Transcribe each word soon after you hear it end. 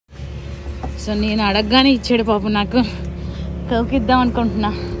So నేను అడగగానే ఇచ్చాడు పాపం నాకు కౌకిద్దాం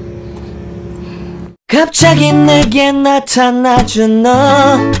అనుకుంటున్నా 갑자기 내게 나타나준 너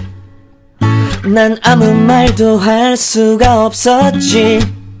난 아무 말도 할 수가 없었지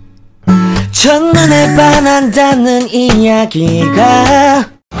첫눈에 반한다는 이야기가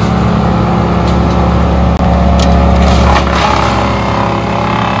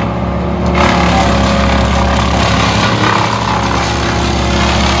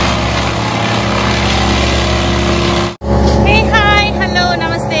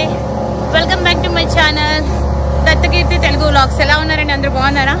తెలుగు వ్లాగ్స్ ఎలా ఉన్నారండి అందరూ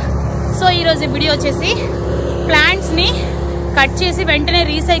బాగున్నారా సో ఈరోజు వీడియో వచ్చేసి ప్లాంట్స్ ని కట్ చేసి వెంటనే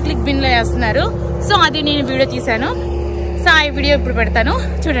రీసైక్లింగ్ బిన్ లో వేస్తున్నారు సో అది నేను వీడియో తీసాను సో ఆ వీడియో ఇప్పుడు పెడతాను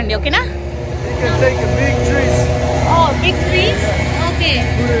చూడండి ఓకేనా big trees okay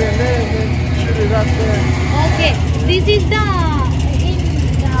okay this is the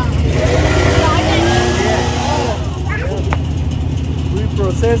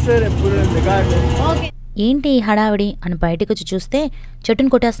process it and put it in the garden. Okay ఏంటి హడావిడి అని బయటకు వచ్చి చూస్తే చెట్టును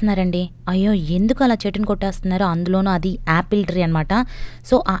కొట్టేస్తున్నారండి. అయ్యో ఎందుకు అలా చెట్టును కొట్టేస్తున్నారో, అందులోనూ అది యాపిల్ ట్రీ అనమాట.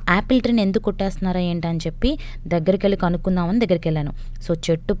 సో ఆ యాపిల్ ట్రీని ఎందుకు కొట్టేస్తున్నారో ఏంటని చెప్పి దగ్గరికి వెళ్ళి కనుక్కుందామని దగ్గరికి వెళ్ళాను. సో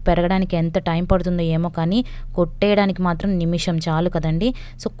చెట్టు పెరగడానికి ఎంత టైం పడుతుందో ఏమో, కానీ కొట్టేయడానికి మాత్రం నిమిషం చాలు కదండి.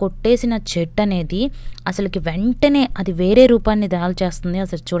 సో కొట్టేసిన చెట్టు అనేది అసలుకి వెంటనే అది వేరే రూపాన్ని దాల్చేస్తుంది.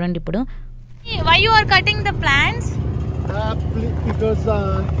 అసలు చూడండి ఇప్పుడు. Why you are cutting the plants? Because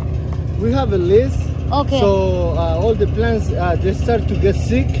we have a list. Okay. So all the plants they start to get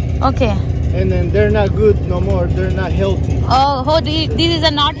sick. Okay. And then they're not good no more. They're not healthy. Oh, these is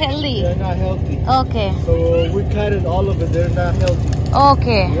not healthy. They're not healthy. Okay. So we cut it all of it. They're not healthy.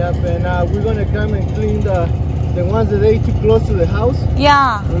 Okay. Yep. And we're gonna come and clean the ones that they too close to the house.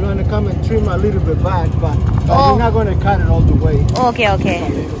 Yeah. We're gonna come and trim a little bit back, but we're not gonna cut it all the way. Okay. Okay.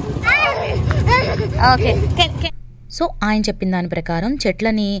 Okay. So ఆయన చెప్పిన దాని ప్రకారం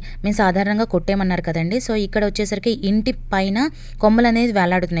చెట్లని మేము సాధారణంగా కొట్టేయమన్నారు కదండి. So ఇక్కడ వచ్చేసరికి ఇంటి పైన కొమ్మలు అనేది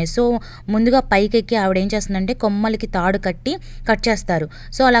వేలాడుతున్నాయి. సో ముందుగా పైకి ఎక్కి ఆవిడ ఏం చేస్తుందంటే కొమ్మలకి తాడు కట్టి కట్ చేస్తారు.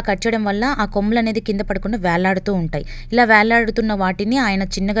 సో అలా కట్ చేయడం వల్ల ఆ కొమ్మలు అనేది కింద పడకుండా వేలాడుతూ ఉంటాయి. ఇలా వేలాడుతున్న వాటిని ఆయన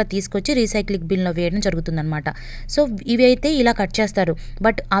చిన్నగా తీసుకొచ్చి రీసైక్లింగ్ బిన్లో వేయడం జరుగుతుందన్నమాట. సో ఇవి అయితే ఇలా కట్ చేస్తారు.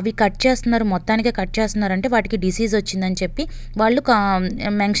 బట్ అవి కట్ చేస్తున్నారు, మొత్తానికే కట్ చేస్తున్నారంటే వాటికి డిసీజ్ వచ్చిందని చెప్పి వాళ్ళు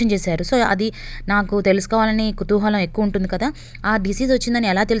మెన్షన్ చేశారు. సో అది నాకు తెలుసుకోవాలని కుతూహలం ఎక్కువ ఉంటుంది కదా. ఆ డిసీజ్ వచ్చిందని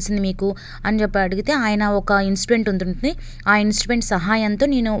ఎలా తెలిసింది మీకు అని చెప్పి అడిగితే ఆయన ఒక ఇన్స్ట్రుమెంట్ ఉంటుంది, ఆ ఇన్స్ట్రుమెంట్ సహాయంతో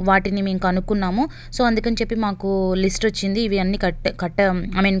వాటిని మేము కనుక్కున్నాము. సో అందుకని చెప్పి మాకు లిస్ట్ వచ్చింది ఇవి అన్ని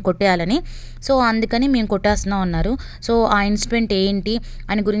కొట్టేయాలని. సో అందుకని మేము కొట్టేస్తున్నాం అన్నారు. సో ఆ ఇన్స్ట్రుమెంట్ ఏంటి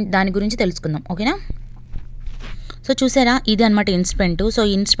అని దాని గురించి తెలుసుకుందాం ఓకేనా. సో చూసారా, ఇది అనమాట ఇన్స్ట్రుమెంట్. సో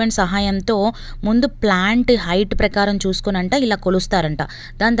ఇన్స్ట్రుమెంట్ సహాయంతో ముందు ప్లాంట్ హైట్ ప్రకారం చూసుకునంట ఇలా కొలుస్తారంట.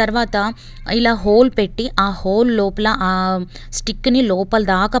 దాని తర్వాత ఇలా హోల్ పెట్టి ఆ హోల్ లోపల ఆ స్టిక్ని లోపల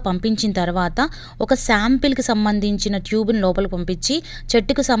దాకా పంపించిన తర్వాత ఒక శాంపిల్కి సంబంధించిన ట్యూబ్ని లోపలికి పంపించి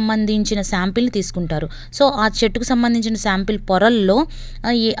చెట్టుకు సంబంధించిన శాంపిల్ని తీసుకుంటారు. సో ఆ చెట్టుకు సంబంధించిన శాంపిల్ పొరల్లో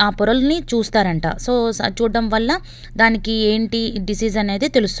ఆ పొరల్ని చూస్తారంట. సో చూడడం వల్ల దానికి ఏంటి డిసీజ్ అనేది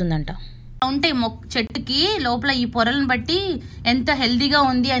తెలుస్తుందంట. ఉంటాయి చెట్టుకి లోపల ఈ పొరలను బట్టి ఎంత హెల్దీగా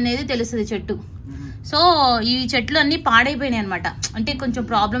ఉంది అనేది తెలుస్తుంది చెట్టు. సో ఈ చెట్లు అన్ని పాడైపోయినాయి అనమాట, అంటే కొంచెం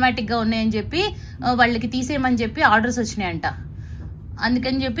ప్రాబ్లమాటిక్ గా ఉన్నాయని చెప్పి వాళ్ళకి తీసేయమని చెప్పి ఆర్డర్స్ వచ్చినాయంట.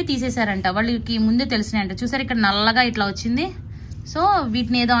 అందుకని చెప్పి తీసేశారంట. వాళ్ళకి ముందే తెలిసినాయంట. చూసారు ఇక్కడ నల్లగా ఇట్లా వచ్చింది. సో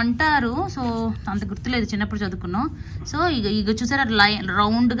వీటిని ఏదో అంటారు, సో అంత గుర్తులేదు, చిన్నప్పుడు చదువుకున్నాం. సో ఇక చూసారా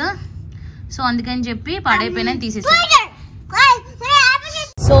రౌండ్ గా. సో అందుకని చెప్పి పాడైపోయినాయని తీసేసారు.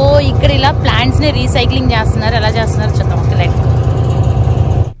 సో ఇక్కడ ఇలా ప్లాంట్స్ ని రీసైక్లింగ్ చేస్తున్నారు. ఎలా చేస్తున్నారు చూద్దాం.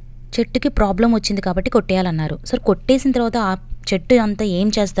 చెట్టుకి ప్రాబ్లం వచ్చింది కాబట్టి కొట్టేయాలన్నారు. సో కొట్టేసిన తర్వాత ఆ చెట్టు అంతా ఏం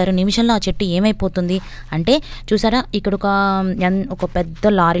చేస్తారు, నిమిషంలో ఆ చెట్టు ఏమైపోతుంది అంటే చూసారా ఇక్కడ ఒక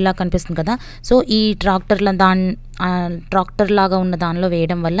పెద్ద లారీలా కనిపిస్తుంది కదా. సో ఈ ట్రాక్టర్ లాగా ఉన్న దానిలో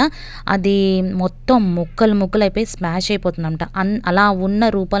వేయడం వల్ల అది మొత్తం ముక్కలు అయిపోయి స్మాష్ అయిపోతుందంట. అలా ఉన్న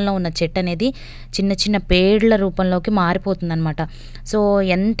రూపంలో ఉన్న చెట్టు అనేది చిన్న చిన్న పేర్ల రూపంలోకి మారిపోతుంది అనమాట. సో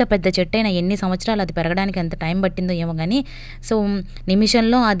ఎంత పెద్ద చెట్టు అయినా ఎన్ని సంవత్సరాలు అది పెరగడానికి ఎంత టైం పట్టిందో ఏమో కానీ సో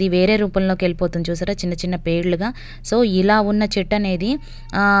నిమిషంలో అది వేరే రూపంలోకి వెళ్ళిపోతుంది చూసారా, చిన్న చిన్న పేర్లుగా. సో ఇలా ఉన్న చెట్టు అనేది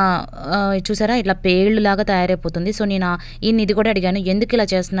చూసారా ఇట్లా పేర్లు లాగా తయారైపోతుంది. సో నేను ఇది కూడా అడిగాను, ఎందుకు ఇలా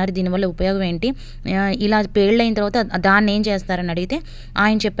చేస్తున్నారు, దీనివల్ల ఉపయోగం ఏంటి, ఇలా పేర్లు అయిన తర్వాత దాన్ని ఏం చేస్తారని అడిగితే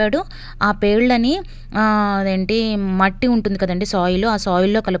ఆయన చెప్పాడు ఆ పేర్లని అదేంటి మట్టి ఉంటుంది కదండి సాయిల్, ఆ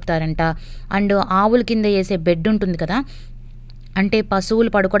సాయిల్లో కలుపుతారంట. అండ్ ఆవుల కింద వేసే బెడ్ ఉంటుంది కదా, అంటే పశువులు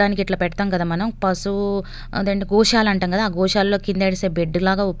పడుకోవడానికి ఇట్లా పెడతాం కదా మనం, పశువు అదేంటి గోశాల అంటాం కదా, ఆ గోశాలలో కింద వేసే బెడ్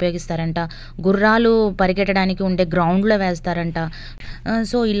లాగా ఉపయోగిస్తారంట, గుర్రాలు పరిగెట్టడానికి ఉండే గ్రౌండ్లో వేస్తారంట.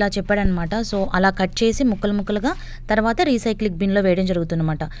 సో ఇలా చెప్పాడనమాట. సో అలా కట్ చేసి ముక్కలు ముక్కలుగా తర్వాత రీసైక్లింగ్ బిన్లో వేయడం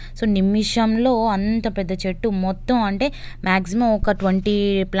జరుగుతుందన్నమాట. సో నిమిషంలో అంత పెద్ద చెట్టు మొత్తం అంటే మ్యాక్సిమం ఒక 20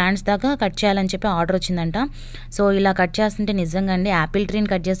 ప్లాంట్స్ దాకా కట్ చేయాలని చెప్పి ఆర్డర్ వచ్చిందంట. సో ఇలా కట్ చేస్తుంటే నిజంగా అండి యాపిల్ ట్రీని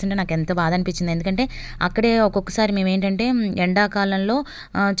కట్ చేస్తుంటే నాకు ఎంత బాధ అనిపించింది. ఎందుకంటే అక్కడే ఒక్కొక్కసారి మేము ఏంటంటే ఎండాకాలంలో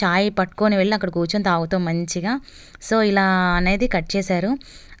చాయ్ పట్టుకొని వెళ్ళి అక్కడ కూర్చొని తాగుతాం మంచిగా. సో ఇలా అనేది కట్ చేశారు.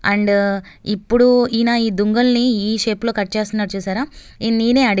 అండ్ ఇప్పుడు ఈయన ఈ దుంగల్ని ఈ షేప్లో కట్ చేస్తున్నారు చూసారా,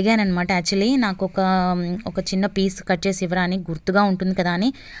 నేనే అడిగాను అనమాట. యాక్చువల్లీ నాకు ఒక చిన్న పీస్ కట్ చేసి ఇవ్వరా అని, గుర్తుగా ఉంటుంది కదా అని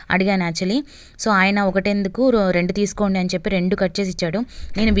అడిగాను యాక్చువల్లీ. సో ఆయన ఒకటెందుకు 2 తీసుకోండి అని చెప్పి 2 కట్ చేసి ఇచ్చాడు.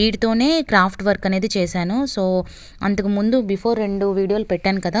 నేను వీటితోనే క్రాఫ్ట్ వర్క్ అనేది చేశాను. సో అంతకుముందు బిఫోర్ 2 వీడియోలు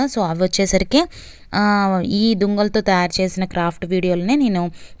పెట్టాను కదా, సో అవి వచ్చేసరికి ఈ దుంగలతో తయారు చేసిన క్రాఫ్ట్ వీడియోలనే నేను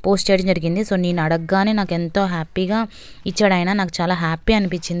పోస్ట్ చేయడం జరిగింది. సో నేను అడగగానే నాకు ఎంతో హ్యాపీగా ఇచ్చాడు ఆయన, నాకు చాలా హ్యాపీ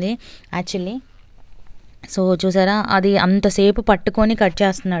అనిపించింది యాక్చువల్లీ. సో చూసారా అది అంతసేపు పట్టుకొని కట్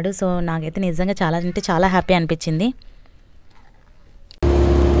చేస్తున్నాడు. సో నాకైతే నిజంగా చాలా అంటే చాలా హ్యాపీ అనిపించింది.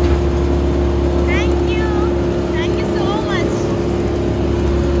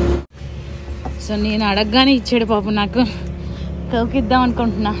 సో నేను అడగగానే ఇచ్చాడు పాపం, నాకు కౌకిద్దాం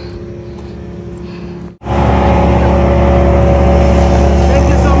అనుకుంటున్నా.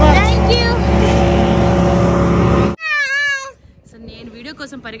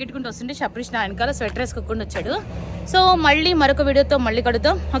 కోసం పరిగెట్టుకుంటూ వస్తుంటే షప్రీష్ నా వెనకాల స్వెటర్ వేసుకోకుండా వచ్చాడు. సో మళ్ళీ మరొక వీడియోతో మళ్ళీ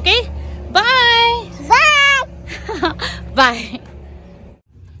కలుద్దాం. Okay bye bye.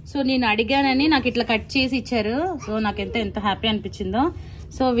 సో నేను అడిగానని నాకు ఇట్లా కట్ చేసి ఇచ్చారు. సో నాకెంత ఎంత హ్యాపీ అనిపించిందో.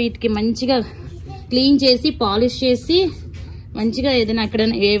 సో వీటికి మంచిగా క్లీన్ చేసి పాలిష్ చేసి మంచిగా ఏదైనా అక్కడ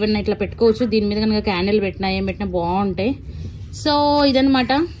ఏమన్నా ఇట్లా పెట్టుకోవచ్చు. దీని మీద కనుక క్యాండిల్ పెట్టినా ఏం పెట్టినా బాగుంటాయి. సో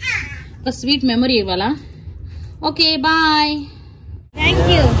ఇదనమాట ఒక స్వీట్ మెమరీ ఇవ్వాలా. Okay bye. Thank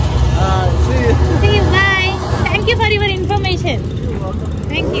you. See you. See you. Bye. Thank you for your information.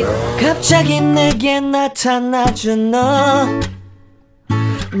 Thank you. 갑자기 내게 나타나준 너,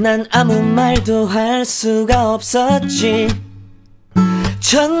 난 아무 말도 할 수가 없었지.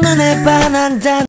 첫눈에 반한다.